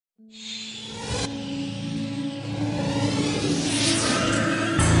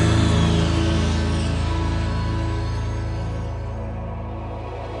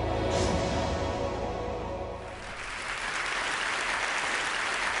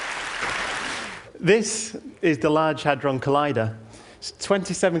This is the Large Hadron Collider. It's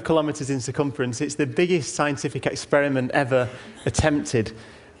 27 kilometers in circumference. It's the biggest scientific experiment ever attempted.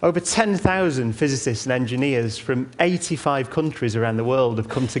 Over 10,000 physicists and engineers from 85 countries around the world have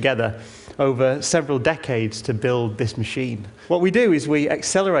come together over several decades to build this machine. What we do is we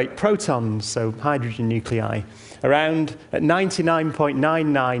accelerate protons, so hydrogen nuclei, around at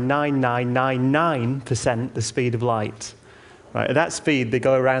 99.999999% the speed of light. Right, at that speed, they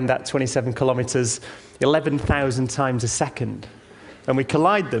go around that 27 kilometers 11,000 times a second. And we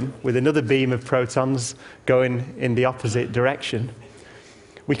collide them with another beam of protons going in the opposite direction.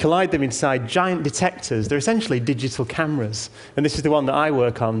 We collide them inside giant detectors. They're essentially digital cameras. And this is the one that I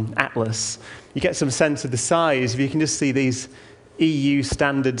work on, Atlas. You get some sense of the size. If you can just see these EU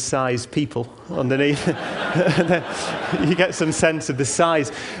standard size people underneath. You get some sense of the size.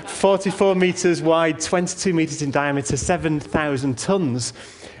 44 meters wide, 22 meters in diameter, 7,000 tons.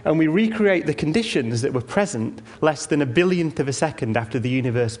 And we recreate the conditions that were present less than a billionth of a second after the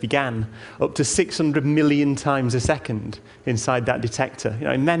universe began, up to 600 million times a second inside that detector. You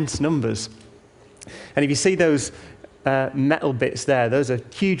know, immense numbers. And if you see those metal bits there, those are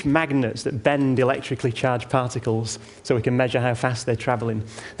huge magnets that bend electrically charged particles so we can measure how fast they're traveling.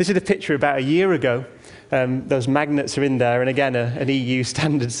 This is a picture about a year ago. Those magnets are in there, and again, an EU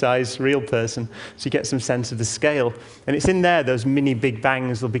standard size real person, so you get some sense of the scale. And it's in there, those mini Big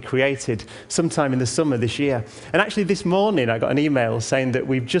Bangs will be created sometime in the summer this year. And actually this morning I got an email saying that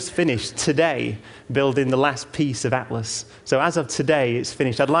we've just finished today building the last piece of Atlas. So as of today, it's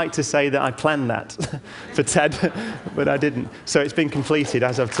finished. I'd like to say that I planned that for TED, but I didn't. So it's been completed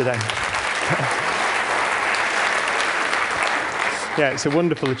as of today. Yeah, it's a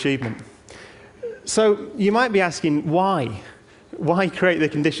wonderful achievement. So you might be asking, why? Why create the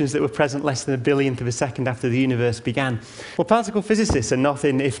conditions that were present less than a billionth of a second after the universe began? Well, particle physicists are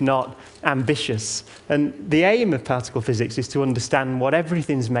nothing if not ambitious. And the aim of particle physics is to understand what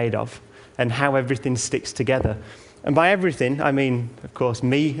everything's made of and how everything sticks together. And by everything, I mean, of course,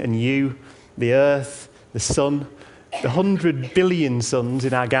 me and you, the Earth, the Sun, the 100 billion suns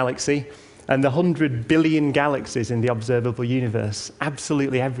in our galaxy, and the 100 billion galaxies in the observable universe.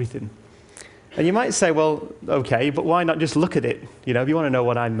 Absolutely everything. And you might say, well, okay, but why not just look at it? You know, if you want to know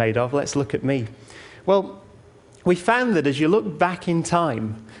what I'm made of, let's look at me. Well, we found that as you look back in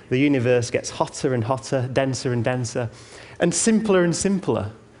time, the universe gets hotter and hotter, denser and denser, and simpler and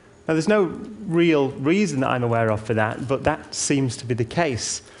simpler. Now, there's no real reason that I'm aware of for that, but that seems to be the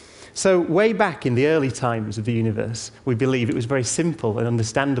case. So way back in the early times of the universe, we believe it was very simple and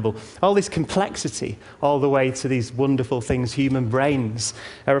understandable. All this complexity, all the way to these wonderful things, human brains,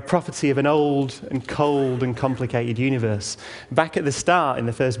 are a property of an old and cold and complicated universe. Back at the start, in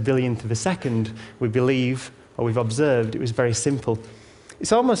the first billionth of a second, we believe, or we've observed, it was very simple.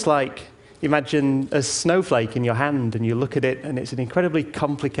 It's almost like, imagine a snowflake in your hand, and you look at it, and it's an incredibly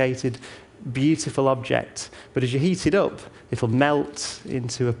complicated, beautiful object. But as you heat it up, it'll melt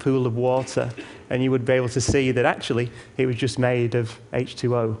into a pool of water, and you would be able to see that actually it was just made of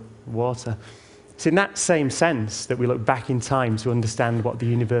H2O, water. It's in that same sense that we look back in time to understand what the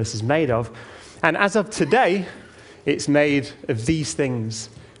universe is made of. And as of today, it's made of these things,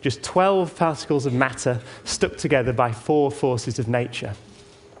 just 12 particles of matter stuck together by 4 forces of nature.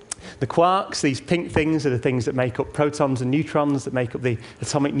 The quarks, these pink things, are the things that make up protons and neutrons, that make up the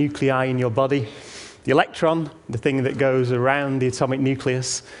atomic nuclei in your body. The electron, the thing that goes around the atomic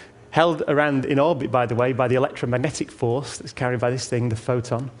nucleus, held around in orbit, by the way, by the electromagnetic force that's carried by this thing, the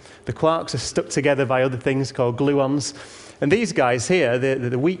photon. The quarks are stuck together by other things called gluons. And these guys here,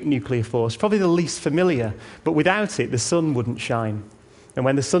 the weak nuclear force, probably the least familiar, but without it, the sun wouldn't shine. And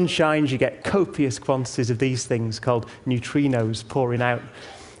when the sun shines, you get copious quantities of these things called neutrinos pouring out.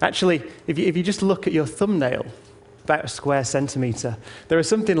 Actually, if you just look at your thumbnail, about a square centimetre, there are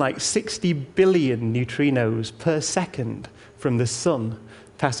something like 60 billion neutrinos per second from the sun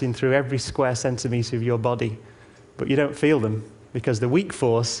passing through every square centimetre of your body. But you don't feel them, because the weak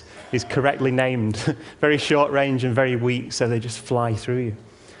force is correctly named. Very short range and very weak, so they just fly through you.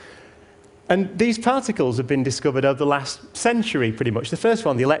 And these particles have been discovered over the last century, pretty much. The first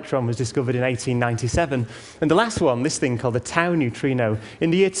one, the electron, was discovered in 1897. And the last one, this thing called the tau neutrino,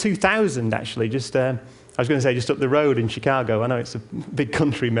 in the year 2000, actually, just, I was going to say just up the road in Chicago. I know it's a big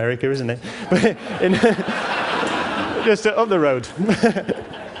country, America, isn't it? But just up the road.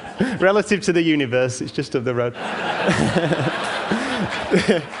 Relative to the universe, it's just up the road.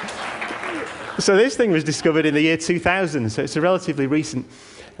 So this thing was discovered in the year 2000, so it's a relatively recent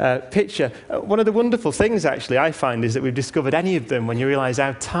picture. One of the wonderful things, actually, I find, is that we've discovered any of them when you realize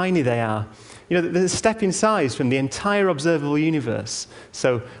how tiny they are. You know, there's a step in size from the entire observable universe,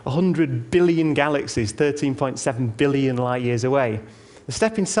 so 100 billion galaxies, 13.7 billion light years away. The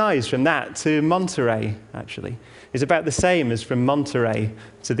step in size from that to Monterey, actually, is about the same as from Monterey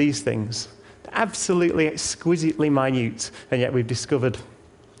to these things. Absolutely exquisitely minute, and yet we've discovered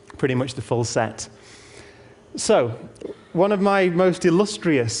pretty much the full set. So, one of my most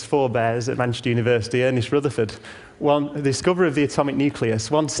illustrious forebears at Manchester University, Ernest Rutherford, the discoverer of the atomic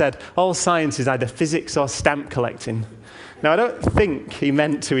nucleus, once said, all science is either physics or stamp collecting. Now, I don't think he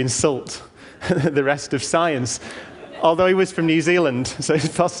meant to insult the rest of science, although he was from New Zealand, so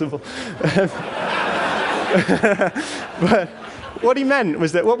it's possible. But what he meant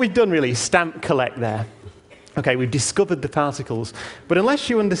was that what we've done really is stamp collect there. Okay, we've discovered the particles, but unless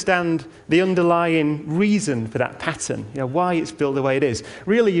you understand the underlying reason for that pattern, you know, why it's built the way it is,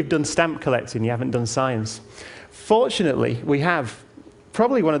 really you've done stamp collecting, you haven't done science. Fortunately, we have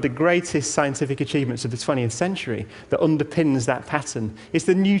probably one of the greatest scientific achievements of the 20th century that underpins that pattern. It's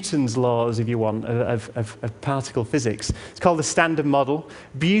the Newton's laws, if you want, of particle physics. It's called the Standard Model,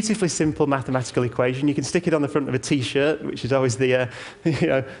 beautifully simple mathematical equation. You can stick it on the front of a T-shirt, which is always the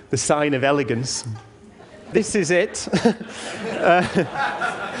sign of elegance. This is it.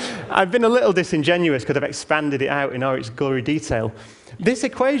 I've been a little disingenuous because I've expanded it out in all its gory detail. This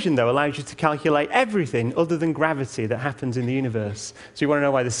equation, though, allows you to calculate everything other than gravity that happens in the universe. So you want to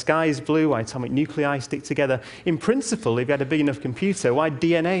know why the sky is blue, why atomic nuclei stick together. In principle, if you had a big enough computer, why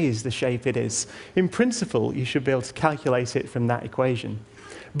DNA is the shape it is. In principle, you should be able to calculate it from that equation.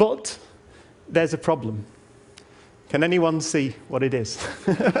 But there's a problem. Can anyone see what it is?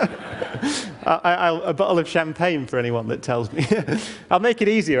 A bottle of champagne for anyone that tells me. I'll make it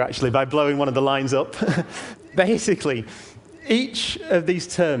easier, actually, by blowing one of the lines up. Basically, each of these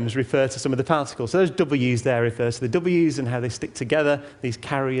terms refer to some of the particles. So those W's there refer to the W's and how they stick together, these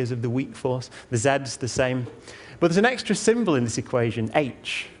carriers of the weak force. The Z's the same. But there's an extra symbol in this equation,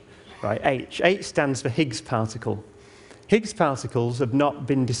 H. Right, H. H stands for Higgs particle. Higgs particles have not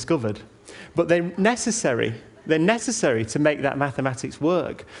been discovered, but they're necessary. They're necessary to make that mathematics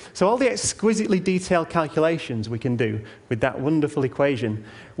work. So all the exquisitely detailed calculations we can do with that wonderful equation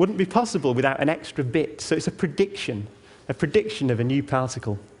wouldn't be possible without an extra bit. So it's a prediction of a new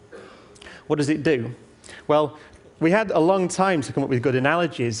particle. What does it do? Well, we had a long time to come up with good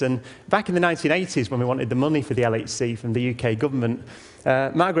analogies, and back in the 1980s when we wanted the money for the LHC from the UK government,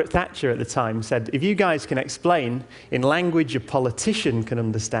 Margaret Thatcher at the time said, if you guys can explain in language a politician can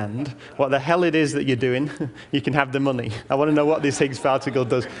understand what the hell it is that you're doing, you can have the money. I want to know what this Higgs particle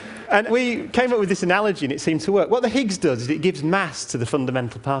does. And we came up with this analogy and it seemed to work. What the Higgs does is it gives mass to the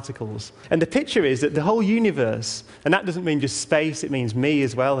fundamental particles. And the picture is that the whole universe, and that doesn't mean just space, it means me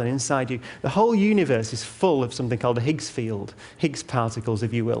as well and inside you, the whole universe is full of something called a Higgs field, Higgs particles,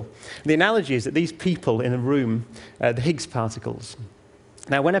 if you will. And the analogy is that these people in a room, the Higgs particles.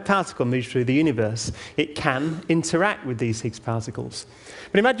 Now, when a particle moves through the universe, it can interact with these Higgs particles.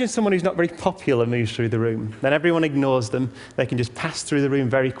 But imagine someone who's not very popular moves through the room. Then everyone ignores them. They can just pass through the room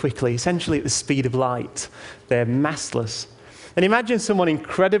very quickly, essentially at the speed of light. They're massless. And imagine someone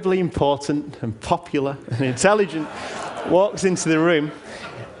incredibly important and popular and intelligent walks into the room.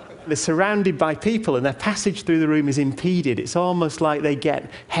 They're surrounded by people and their passage through the room is impeded. It's almost like they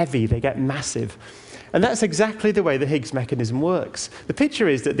get heavy, they get massive. And that's exactly the way the Higgs mechanism works. The picture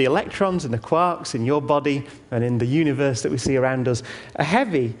is that the electrons and the quarks in your body and in the universe that we see around us are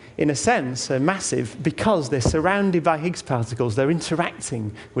heavy, in a sense, are massive, because they're surrounded by Higgs particles. They're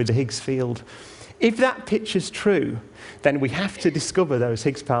interacting with the Higgs field. If that picture's true, then we have to discover those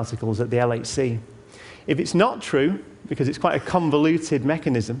Higgs particles at the LHC. If it's not true, because it's quite a convoluted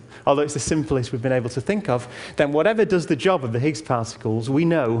mechanism, although it's the simplest we've been able to think of, then whatever does the job of the Higgs particles, we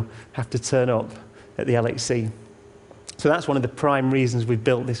know have to turn up at the LHC. So that's one of the prime reasons we've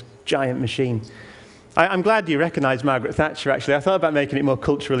built this giant machine. I'm glad you recognise Margaret Thatcher, actually. I thought about making it more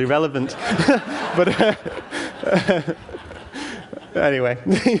culturally relevant. But anyway.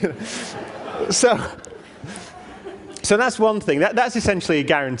 So that's one thing. That's essentially a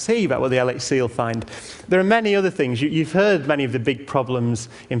guarantee about what the LHC will find. There are many other things. You've heard many of the big problems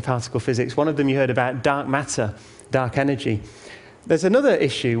in particle physics. One of them you heard about dark matter, dark energy. There's another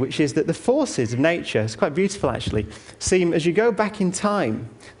issue, which is that the forces of nature, it's quite beautiful actually, seem, as you go back in time,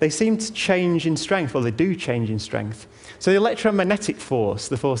 they seem to change in strength, or they do change in strength. So the electromagnetic force,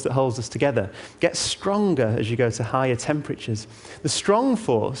 the force that holds us together, gets stronger as you go to higher temperatures. The strong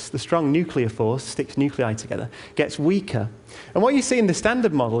force, the strong nuclear force, sticks nuclei together, gets weaker. And what you see in the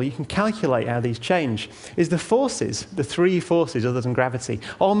standard model, you can calculate how these change, is the forces, the three forces other than gravity,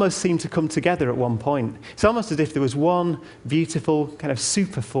 almost seem to come together at one point. It's almost as if there was one beautiful kind of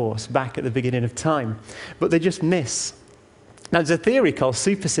super force back at the beginning of time, but they just miss. Now, there's a theory called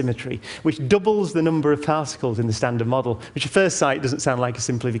supersymmetry, which doubles the number of particles in the standard model, which at first sight doesn't sound like a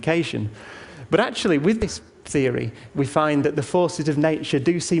simplification. But actually, with this theory, we find that the forces of nature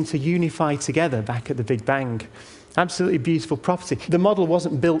do seem to unify together back at the Big Bang. Absolutely beautiful property. The model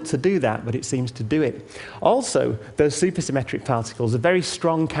wasn't built to do that, but it seems to do it. Also, those supersymmetric particles are very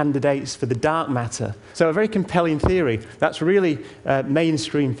strong candidates for the dark matter. So a very compelling theory. That's really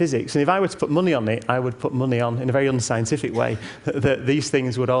mainstream physics. And if I were to put money on it, I would put money on, in a very unscientific way, that these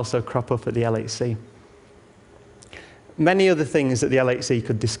things would also crop up at the LHC. Many other things that the LHC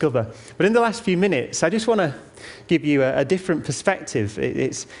could discover. But in the last few minutes, I just want to give you a different perspective.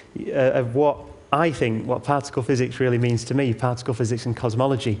 It's of what I think what particle physics really means to me, particle physics and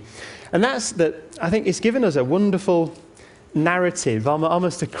cosmology. And that's that I think it's given us a wonderful narrative,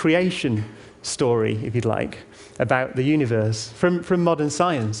 almost a creation story, if you'd like, about the universe from modern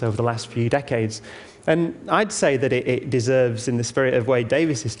science over the last few decades. And I'd say that it deserves, in the spirit of Wade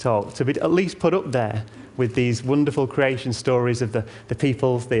Davis's talk, to be at least put up there with these wonderful creation stories of the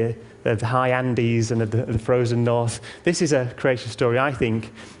peoples, the high Andes and of the frozen north. This is a creation story, I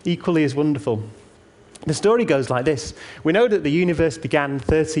think, equally as wonderful. The story goes like this. We know that the universe began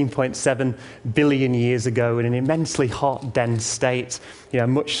 13.7 billion years ago in an immensely hot, dense state,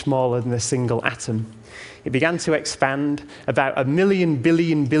 much smaller than a single atom. It began to expand about a million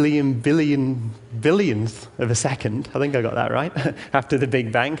billionth of a second. I think I got that right. After the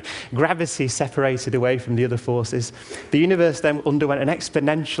Big Bang, gravity separated away from the other forces. The universe then underwent an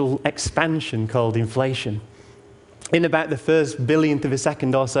exponential expansion called inflation. In about the first billionth of a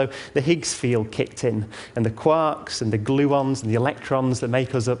second or so, the Higgs field kicked in, and the quarks and the gluons and the electrons that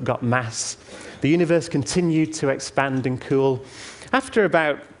make us up got mass. The universe continued to expand and cool. After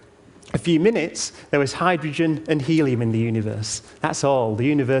about a few minutes, there was hydrogen and helium in the universe. That's all. The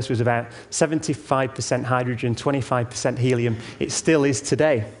universe was about 75% hydrogen, 25% helium. It still is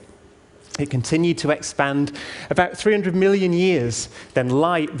today. It continued to expand. About 300 million years, then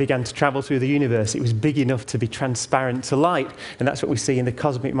light began to travel through the universe. It was big enough to be transparent to light, and that's what we see in the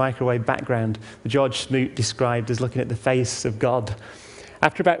cosmic microwave background that George Smoot described as looking at the face of God.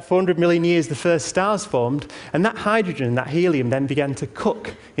 After about 400 million years, the first stars formed, and that hydrogen, that helium, then began to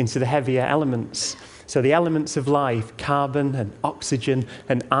cook into the heavier elements. So the elements of life, carbon and oxygen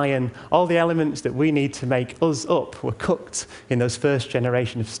and iron, all the elements that we need to make us up were cooked in those first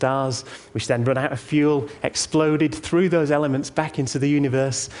generation of stars, which then run out of fuel, exploded through those elements back into the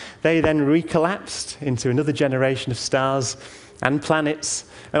universe. They then recollapsed into another generation of stars and planets.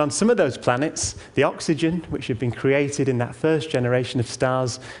 And on some of those planets, the oxygen, which had been created in that first generation of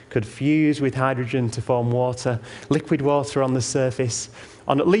stars, could fuse with hydrogen to form water, liquid water on the surface.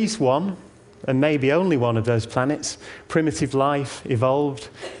 On at least one, and maybe only one of those planets, primitive life evolved,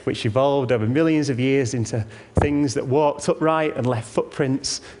 which evolved over millions of years into things that walked upright and left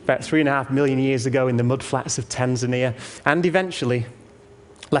footprints about 3.5 million years ago in the mudflats of Tanzania, and eventually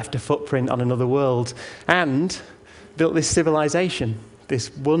left a footprint on another world, and built this civilization,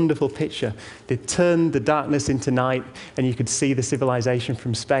 this wonderful picture. They turned the darkness into night, and you could see the civilization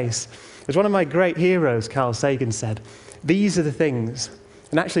from space. As one of my great heroes, Carl Sagan, said, these are the things.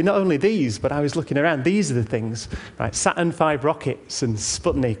 And actually, not only these, but I was looking around, these are the things, right? Saturn V rockets and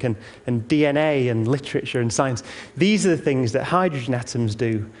Sputnik and DNA and literature and science. These are the things that hydrogen atoms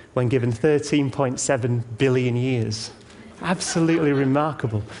do when given 13.7 billion years. Absolutely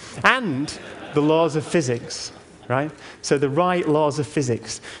remarkable. And the laws of physics, right? So the right laws of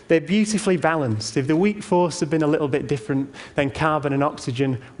physics, they're beautifully balanced. If the weak force had been a little bit different, then carbon and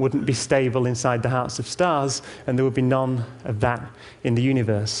oxygen wouldn't be stable inside the hearts of stars, and there would be none of that in the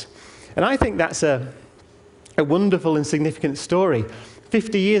universe. And I think that's a wonderful and significant story.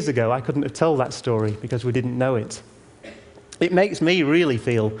 50 years ago, I couldn't have told that story because we didn't know it. It makes me really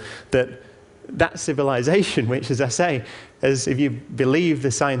feel that civilization, which, as I say, as if you believe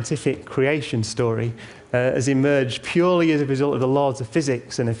the scientific creation story, has emerged purely as a result of the laws of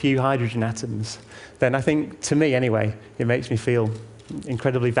physics and a few hydrogen atoms, then I think, to me anyway, it makes me feel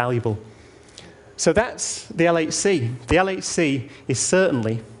incredibly valuable. So that's the LHC. The LHC is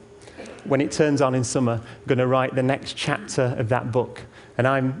certainly when it turns on in summer, going to write the next chapter of that book. And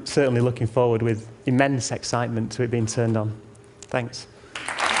I'm certainly looking forward with immense excitement to it being turned on. Thanks.